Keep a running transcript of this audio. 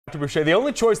Dr. Boucher, the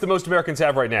only choice that most Americans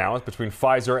have right now is between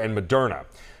Pfizer and Moderna.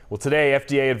 Well, today,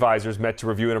 FDA advisors met to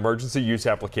review an emergency use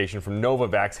application from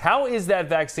Novavax. How is that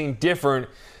vaccine different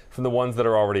from the ones that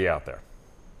are already out there?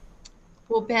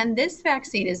 Well, Ben, this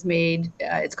vaccine is made,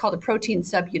 it's called a protein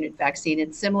subunit vaccine.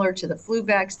 It's similar to the flu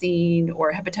vaccine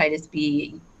or hepatitis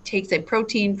B. It takes a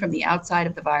protein from the outside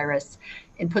of the virus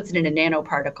and puts it in a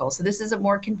nanoparticle. So this is a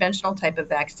more conventional type of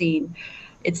vaccine.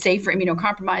 It's safe for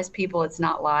immunocompromised people. It's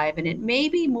not live, and it may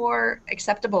be more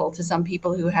acceptable to some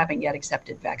people who haven't yet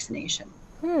accepted vaccination.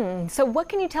 So what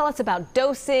can you tell us about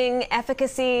dosing,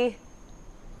 efficacy?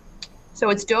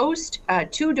 So it's dosed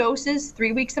 2 doses,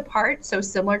 3 weeks apart. So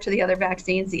similar to the other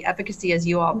vaccines, the efficacy, as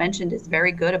you all mentioned, is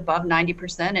very good, above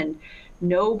 90%. And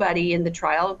nobody in the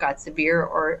trial got severe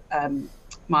or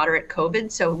moderate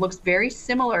COVID. So it looks very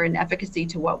similar in efficacy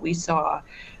to what we saw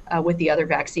with the other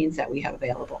vaccines that we have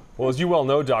available. Well, as you well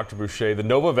know, Dr. Boucher, the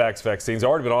Novavax vaccine's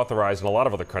already been authorized in a lot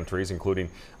of other countries, including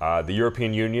the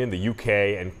European Union, the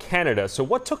UK, and Canada. So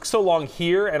what took so long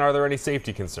here, and are there any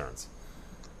safety concerns?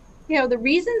 The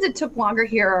reasons it took longer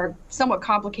here are somewhat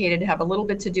complicated, have a little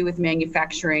bit to do with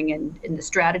manufacturing and the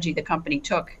strategy the company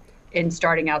took in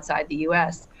starting outside the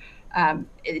U.S.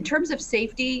 In terms of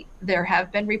safety, there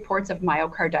have been reports of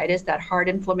myocarditis, that heart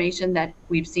inflammation that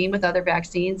we've seen with other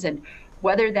vaccines, and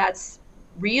whether that's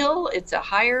real, it's a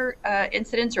higher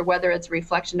incidence, or whether it's a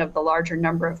reflection of the larger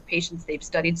number of patients they've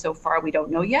studied so far, we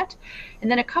don't know yet. And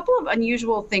then a couple of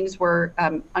unusual things were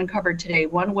uncovered today.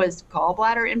 One was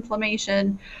gallbladder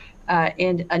inflammation,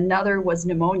 and another was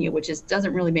pneumonia, which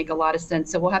doesn't really make a lot of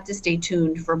sense. So we'll have to stay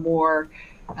tuned for more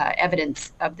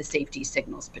evidence of the safety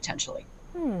signals potentially.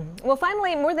 Well,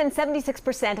 finally, more than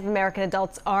 76% of American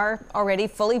adults are already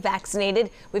fully vaccinated.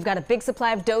 We've got a big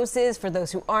supply of doses for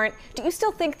those who aren't. Do you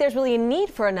still think there's really a need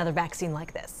for another vaccine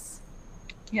like this?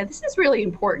 Yeah, this is really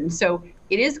important. So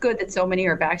it is good that so many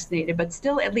are vaccinated, but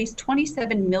still at least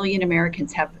 27 million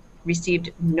Americans have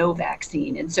received no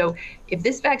vaccine. And so if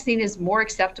this vaccine is more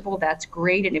acceptable, that's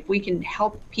great. And if we can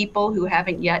help people who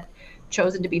haven't yet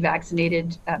chosen to be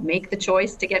vaccinated make the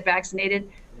choice to get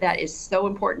vaccinated, that is so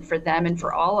important for them and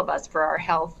for all of us, for our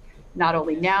health, not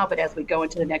only now, but as we go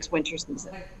into the next winter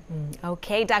season.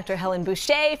 Okay, Dr. Helen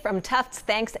Boucher from Tufts,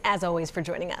 thanks as always for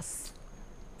joining us.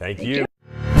 Thank you.